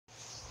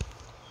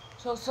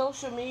So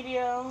social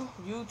media,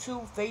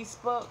 YouTube,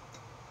 Facebook,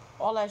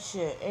 all that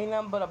shit ain't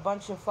nothing but a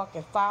bunch of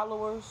fucking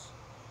followers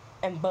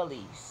and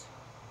bullies.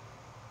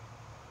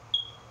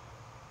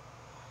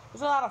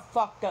 There's a lot of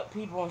fucked up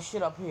people and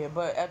shit up here,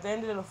 but at the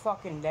end of the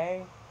fucking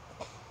day,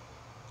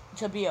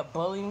 to be a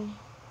bully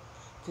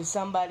to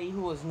somebody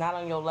who is not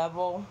on your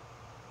level,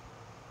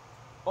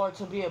 or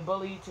to be a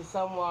bully to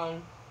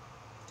someone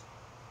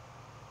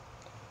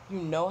you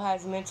know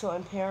has mental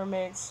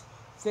impairments,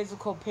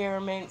 physical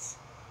impairments,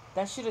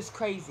 that shit is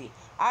crazy.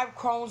 I have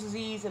Crohn's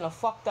disease and a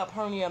fucked up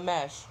hernia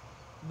mesh,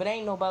 but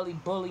ain't nobody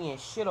bullying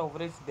shit over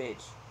this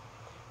bitch.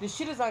 This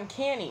shit is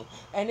uncanny.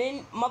 And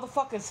then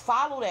motherfuckers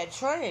follow that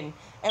trend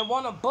and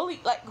want to bully.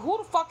 Like, who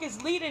the fuck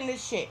is leading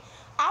this shit?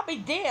 I'll be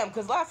damned,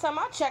 because last time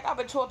I checked, I've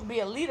been taught to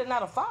be a leader,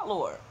 not a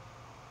follower.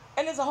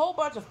 And there's a whole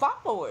bunch of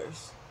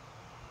followers.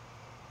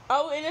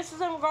 Oh, and this is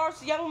in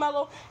regards to Young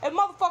Melo. If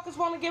motherfuckers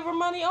want to give her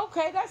money,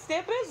 okay, that's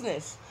their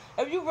business.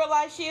 If you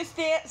realize she is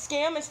a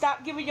scam and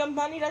stop giving your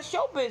money, that's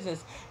your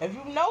business. If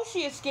you know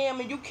she is a scam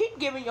and you keep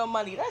giving your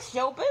money, that's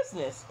your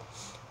business.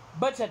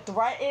 But to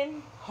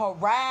threaten,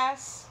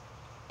 harass,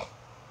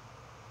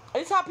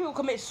 it's how people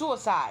commit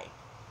suicide.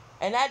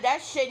 And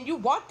that shit, you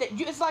want that.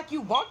 It's like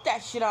you want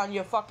that shit on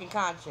your fucking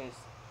conscience.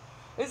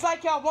 It's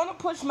like y'all want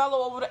to push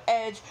Melo over the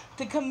edge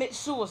to commit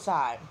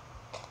suicide.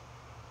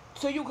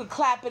 So you could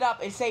clap it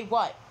up and say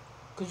what?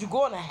 Because you're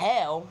going to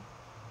hell.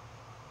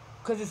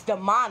 Because it's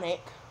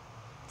demonic.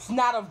 It's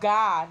not of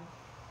God.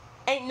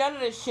 Ain't none of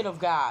this shit of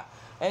God.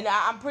 And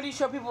I'm pretty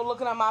sure people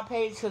looking at my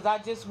page because I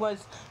just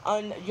was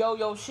on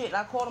yo-yo shit. And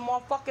I called them all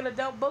fucking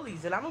adult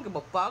bullies. And I don't give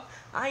a fuck.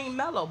 I ain't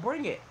Melo.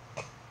 Bring it.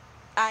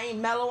 I ain't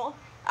Melo.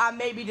 I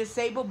may be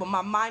disabled, but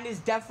my mind is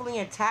definitely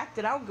intact.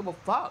 And I don't give a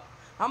fuck.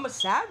 I'm a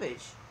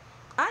savage.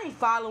 I ain't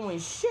following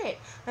shit.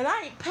 And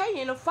I ain't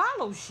paying to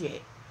follow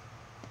shit.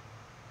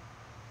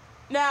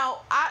 Now,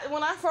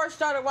 when I first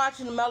started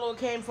watching Melo, it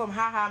came from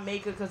Ha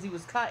Maker because he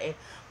was cutting.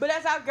 But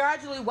as I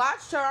gradually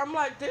watched her, I'm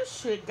like, this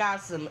shit got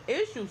some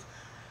issues.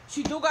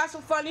 She do got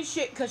some funny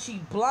shit because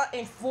she blunt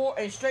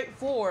and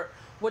straightforward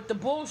with the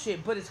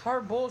bullshit. But it's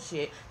her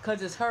bullshit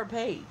because it's her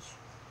page.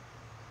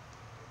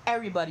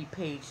 Everybody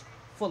page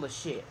full of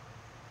shit.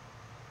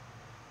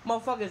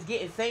 Motherfuckers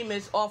getting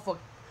famous off of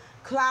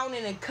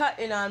clowning and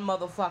cutting on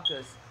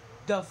motherfuckers.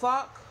 The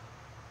fuck?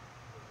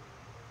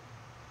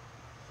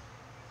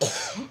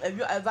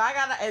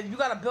 If you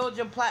gotta build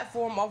your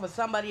platform off of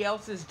somebody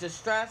else's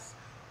distress,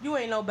 you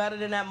ain't no better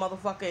than that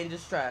motherfucker in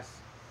distress.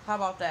 How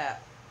about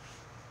that?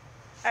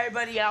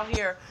 Everybody out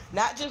here,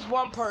 not just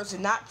one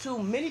person, not two,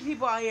 many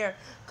people out here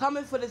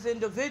coming for this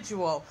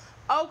individual.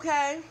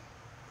 Okay.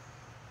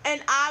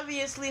 And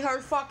obviously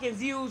her fucking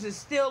views is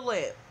still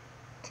lit.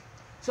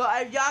 So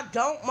if y'all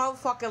don't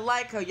motherfucking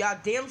like her, y'all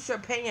damn sure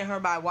paying her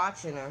by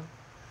watching her.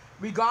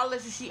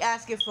 Regardless if she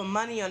asking for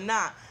money or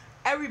not.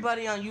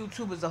 Everybody on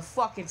YouTube is a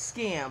fucking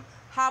scam.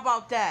 How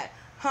about that?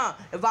 Huh?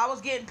 If I was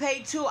getting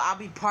paid too, I'll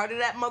be part of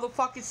that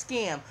motherfucking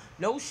scam.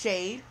 No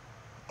shade.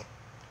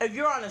 If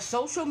you're on a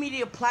social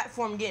media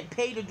platform getting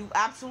paid to do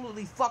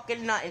absolutely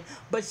fucking nothing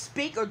but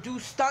speak or do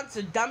stunts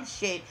or dumb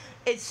shit,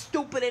 it's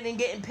stupid and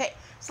getting paid.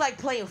 It's like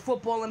playing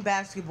football and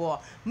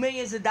basketball.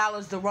 Millions of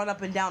dollars to run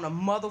up and down a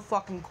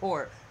motherfucking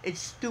court. It's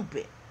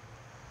stupid.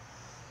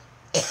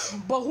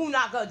 But who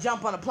not gonna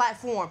jump on a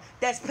platform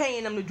that's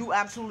paying them to do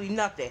absolutely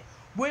nothing?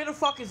 Where the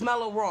fuck is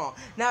Melo wrong?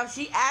 Now, if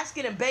she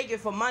asking and begging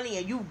for money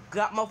and you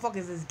got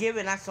motherfuckers is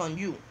giving, that's on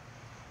you.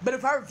 But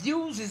if her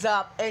views is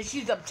up and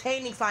she's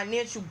obtaining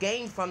financial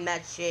gain from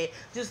that shit,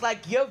 just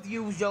like your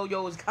views,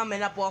 yo-yo, is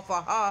coming up off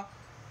of her,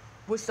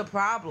 what's the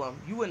problem?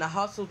 You in a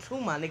hustle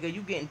too, my nigga.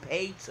 You getting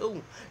paid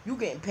too. You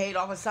getting paid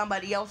off of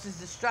somebody else's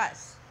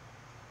distress.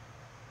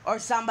 Or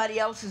somebody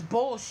else's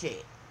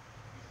bullshit.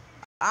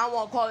 I don't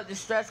want to call it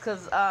distress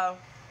because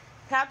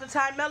half the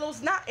time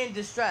Melo's not in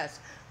distress.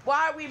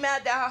 Why are we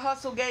mad that her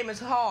hustle game is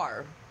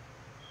hard?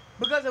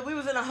 Because if we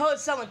was in the hood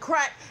selling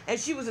crack and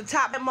she was a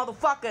top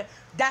motherfucker,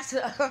 that's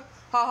her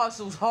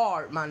hustle's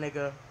hard, my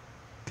nigga.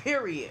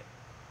 Period.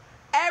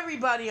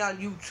 Everybody on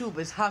YouTube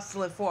is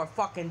hustling for a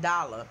fucking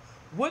dollar.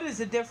 What is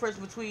the difference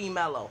between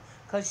Melo?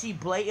 Because she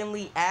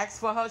blatantly asks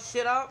for her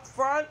shit up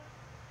front?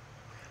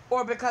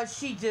 Or because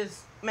she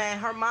just, man,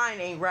 her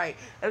mind ain't right?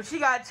 If she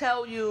gotta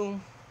tell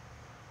you,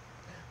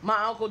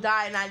 my uncle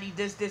died and I need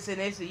this, this, and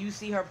this, and you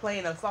see her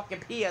playing a fucking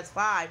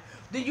PS5,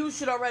 then you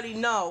should already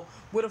know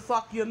where the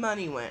fuck your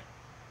money went.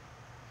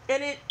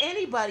 And then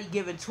anybody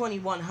giving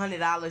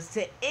 $2,100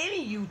 to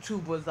any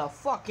YouTuber is a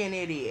fucking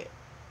idiot.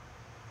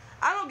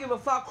 I don't give a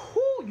fuck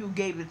who you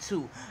gave it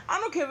to.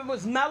 I don't care if it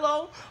was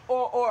Melo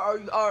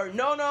or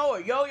No-No or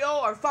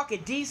Yo-Yo or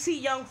fucking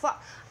DC Young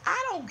fuck.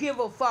 I don't give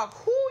a fuck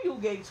who you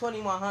gave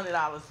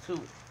 $2,100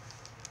 to.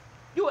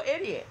 You an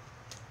idiot.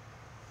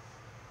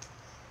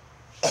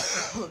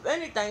 If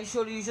anything,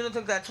 shorty, you should have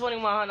took that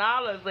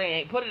 $2,100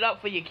 and put it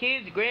up for your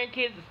kids, your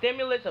grandkids, the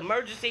stimulus,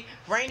 emergency,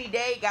 rainy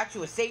day, got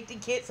you a safety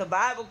kit,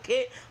 survival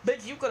kit.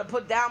 Bitch, you could have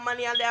put down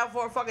money on down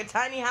for a fucking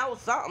tiny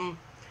house, something.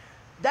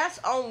 That's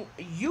on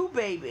you,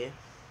 baby.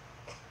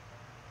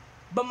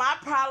 But my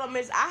problem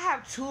is I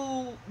have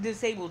 2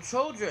 disabled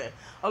children,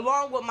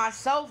 along with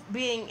myself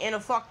being in a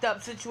fucked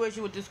up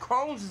situation with this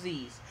Crohn's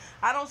disease.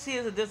 I don't see it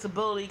as a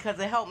disability because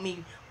it helped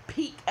me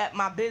peak at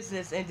my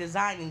business and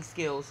designing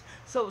skills.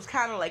 So it's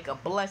kind of like a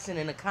blessing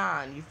and a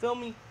con. You feel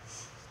me?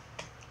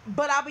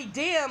 But I'll be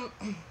damned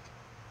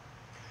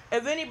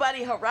if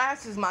anybody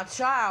harasses my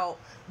child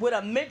with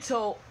a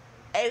mental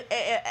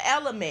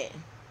element,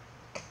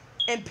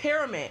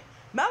 impairment.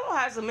 Melo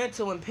has a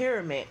mental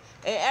impairment,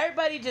 and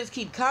everybody just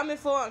keep coming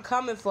for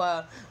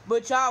her,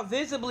 but y'all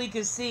visibly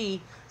can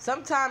see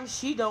sometimes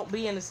she don't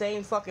be in the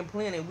same fucking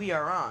planet we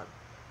are on.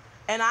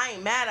 And I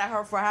ain't mad at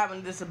her for having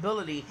a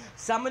disability.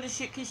 Some of the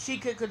shit she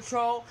could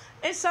control,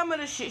 and some of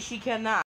the shit she cannot.